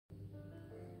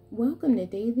Welcome to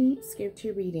Daily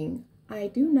Scripture Reading. I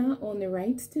do not own the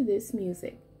rights to this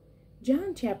music.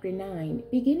 John chapter 9,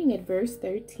 beginning at verse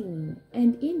 13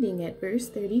 and ending at verse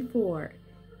 34.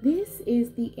 This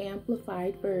is the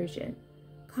Amplified Version.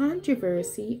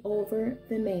 Controversy over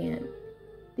the man.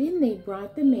 Then they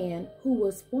brought the man who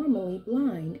was formerly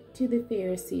blind to the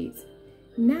Pharisees.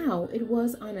 Now it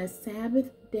was on a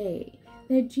Sabbath day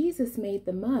that Jesus made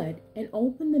the mud and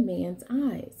opened the man's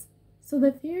eyes. So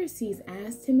the Pharisees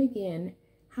asked him again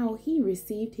how he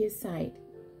received his sight.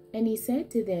 And he said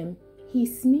to them, "He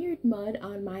smeared mud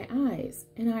on my eyes,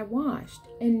 and I washed,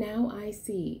 and now I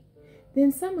see."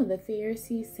 Then some of the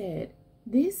Pharisees said,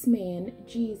 "This man,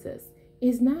 Jesus,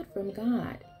 is not from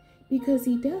God, because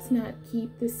he does not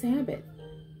keep the Sabbath."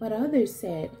 But others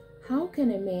said, "How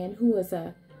can a man who is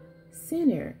a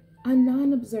sinner, a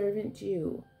non-observant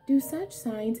Jew, do such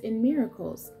signs and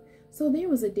miracles?" So there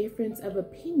was a difference of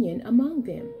opinion among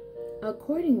them.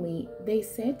 Accordingly, they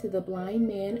said to the blind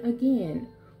man again,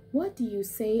 "What do you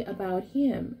say about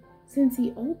him, since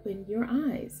he opened your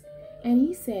eyes?" And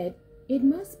he said, "It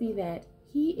must be that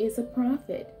he is a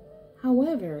prophet."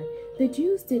 However, the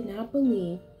Jews did not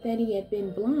believe that he had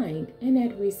been blind and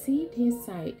had received his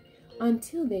sight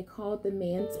until they called the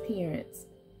man's parents.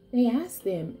 They asked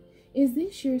them, "Is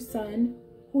this your son,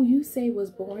 who you say was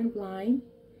born blind?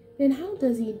 Then how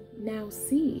does he now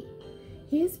see?"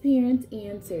 His parents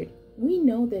answered, "We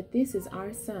know that this is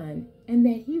our son, and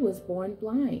that he was born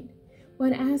blind.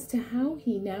 But as to how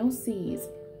he now sees,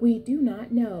 we do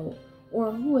not know,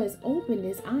 or who has opened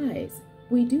his eyes,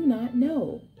 we do not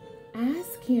know.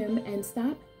 Ask him and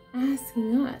stop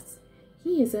asking us.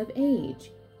 He is of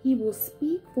age. He will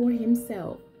speak for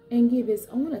himself and give his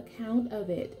own account of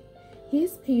it."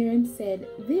 His parents said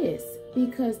this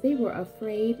because they were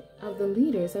afraid of the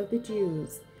leaders of the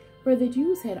Jews. For the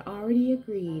Jews had already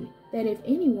agreed that if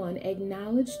anyone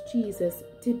acknowledged Jesus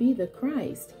to be the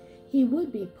Christ, he would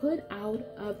be put out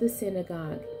of the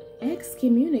synagogue,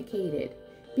 excommunicated.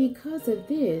 Because of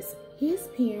this, his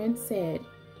parents said,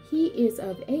 "He is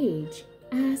of age,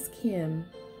 ask him."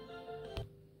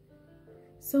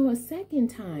 So a second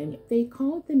time they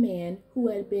called the man who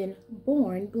had been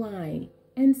born blind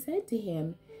and said to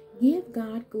him, "Give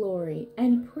God glory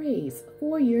and praise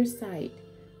for your sight.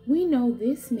 We know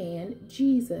this man,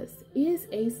 Jesus, is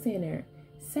a sinner,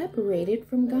 separated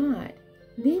from God."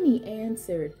 Then he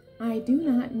answered, "I do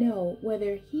not know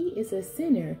whether he is a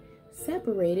sinner,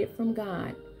 separated from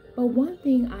God. But one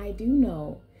thing I do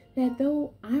know, that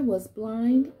though I was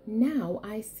blind, now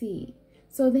I see."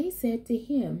 So they said to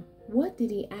him, "What did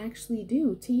he actually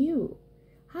do to you?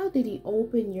 How did he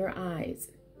open your eyes?"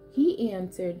 He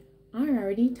answered, "I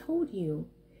already told you,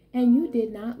 and you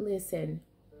did not listen.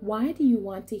 Why do you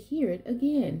want to hear it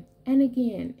again and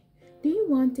again? Do you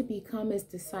want to become his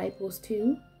disciples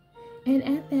too?" And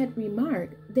at that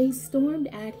remark, they stormed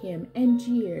at him and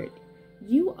jeered,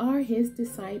 "You are his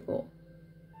disciple,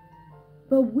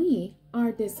 but we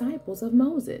are disciples of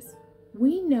Moses.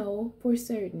 We know for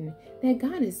certain that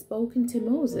God has spoken to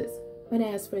Moses, but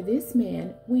as for this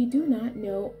man, we do not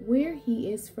know where he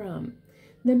is from."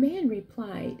 The man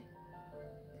replied,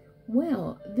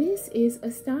 "Well, this is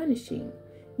astonishing.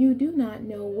 You do not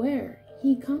know where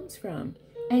he comes from,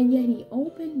 and yet he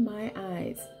opened my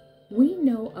eyes. We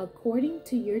know according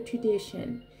to your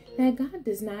tradition that God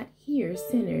does not hear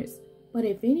sinners, but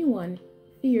if anyone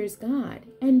fears God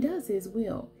and does his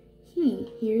will, he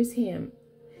hears him.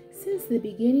 Since the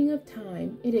beginning of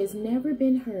time, it has never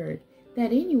been heard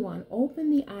that anyone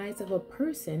opened the eyes of a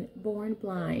person born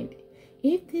blind.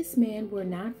 If this man were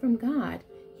not from God,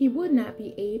 he would not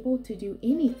be able to do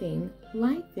anything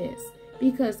like this,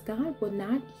 because God would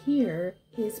not hear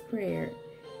his prayer."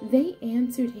 They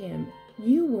answered him,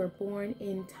 "You were born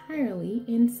entirely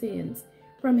in sins,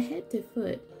 from head to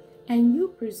foot, and you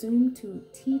presume to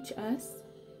teach us?"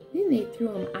 Then they threw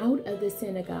him out of the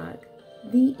synagogue.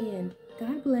 The end.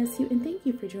 God bless you, and thank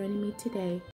you for joining me today.